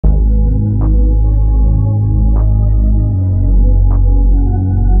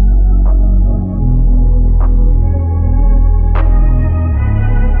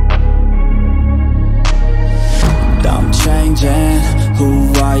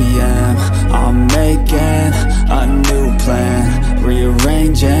am. I'm making a new plan,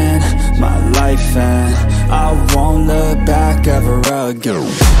 rearranging my life, and I won't look back ever again.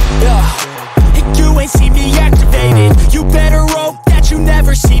 And you ain't see me activated. You better hope that you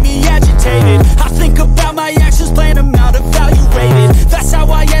never see me agitated. I think about my actions, plan them out, evaluated. That's how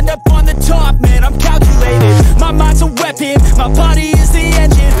I end up on the top, man, I'm calculated. My mind's a weapon, my body is the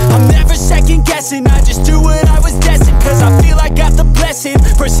engine. I'm never second guessing, I just do what I was destined. Cause I feel I got the blessing,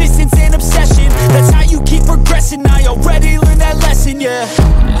 persistence and obsession. That's how you keep progressing, I already learned that lesson, yeah.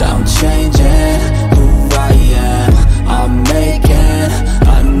 I'm changing who I am. I'm making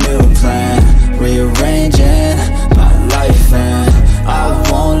a new plan, rearranging my life, and I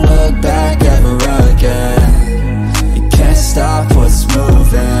won't look back ever again. You can't stop what's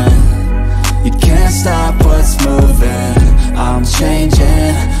moving, you can't stop what's moving. I'm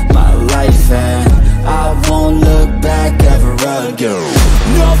changing my life, and I won't look back ever again.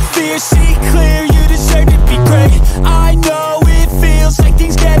 No fear, see clear, you deserve to be great. I know it feels like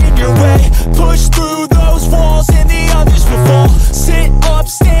things get in your way. Push through those walls and the others will fall. Sit up,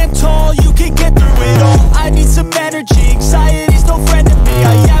 stand tall, you can get through it all. I need some energy, anxiety's no friend to me.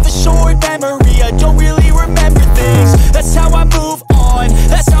 I have a short memory, I don't really remember things. That's how I move on,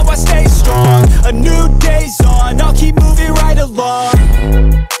 that's how I stay strong. A new day's on, I'll keep moving right along.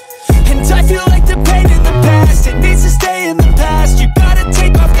 And I feel like the pain in the past, it needs to stay in the past. You gotta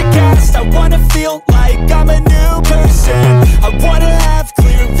take off the cast. I wanna feel like I'm a new person. I wanna have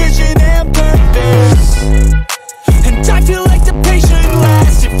clear vision and purpose. And I feel like the pain shouldn't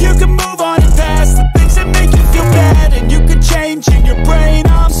last. If you can move on and past the things that make you feel bad, and you can change in your brain,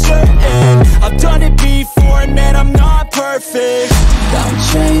 I'm certain. I've done it before, and man, I'm not perfect. I'm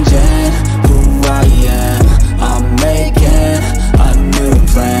changing who I am. I'm making a new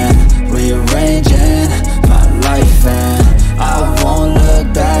plan, rearranging my life, and I won't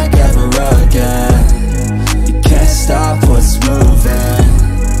look back ever again. You can't stop what's moving,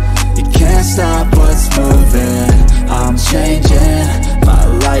 you can't stop what's moving. I'm changing my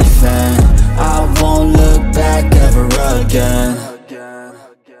life, and I won't look back ever again.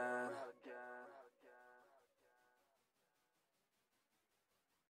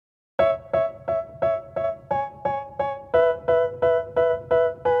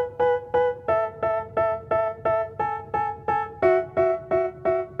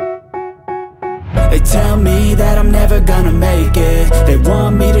 They tell me that I'm never gonna make it. They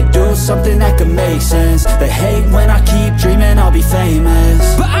want me to do something that could make sense. They hate when I keep dreaming I'll be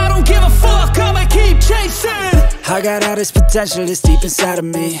famous, but I don't give a fuck, I'ma keep chasing. I got all this potential that's deep inside of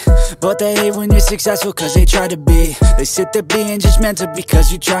me, but they hate when you're successful cause they try to be. They sit there being judgmental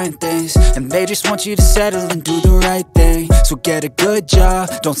because you're trying things, and they just want you to settle and do the right thing. So get a good job,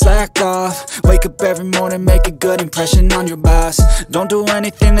 don't slack off. Wake up every morning, make a good impression on your boss. Don't do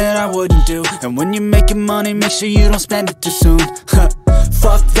anything that I wouldn't do, and when you're making money, make sure you don't spend it too soon.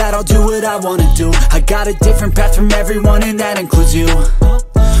 Fuck that, I'll do what I wanna do. I got a different path from everyone, and that includes you.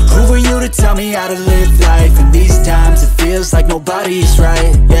 Who are you to tell me how to live life? In these times it feels like nobody's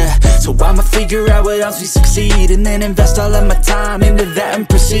right, yeah. So I'ma figure out what else we succeed, and then invest all of my time into that and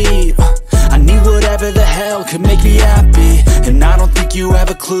proceed. I need whatever the hell could make me happy, and I don't think you have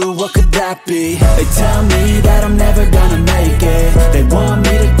a clue what could that be. They tell me that I'm never gonna make it. They want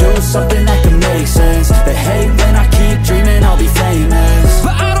me to do something that can make sense. They hate when I keep dreaming I'll be famous,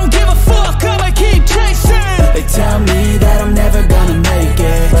 but I don't give a fuck, I'ma keep chasing. They tell me that I'm never gonna make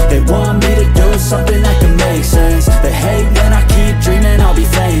it. They want me to do something that can make sense. They hate when I keep dreaming I'll be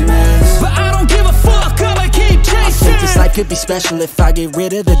famous, but I don't give a fuck, I'ma keep chasing. I think this life could be special if I get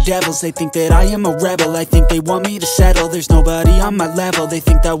rid of the devils. They think that I am a rebel, I think they want me to settle. There's nobody on my level, they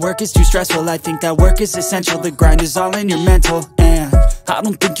think that work is too stressful. I think that work is essential, the grind is all in your mental. And I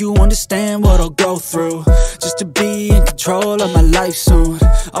don't think you understand what I'll go through just to be in control of my life soon.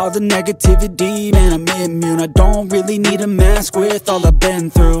 All the negativity, man, I'm immune. I don't really need a mask with all I've been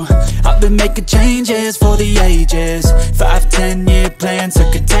through. I've been making changes for the ages. 5-10 year plans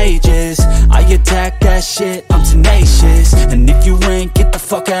are contagious. I attack that shit, I'm tenacious. And if you ain't, get the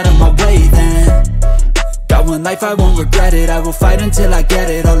fuck out of my way then. Got one life, I won't regret it. I will fight until I get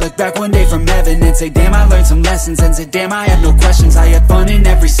it. I'll look back one day from heaven and say, damn, I learned some lessons. And say, damn, I have no questions. I had fun in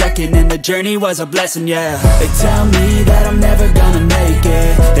every second, and the journey was a blessing, yeah. They tell me that I'm never gonna make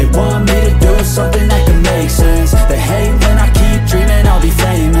it. They want me to do something that can make sense. They hate when I keep dreaming I'll be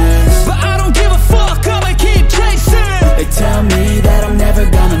famous, but I don't give a fuck, I'ma keep chasing. They tell me that I'm never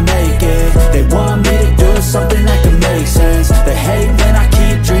gonna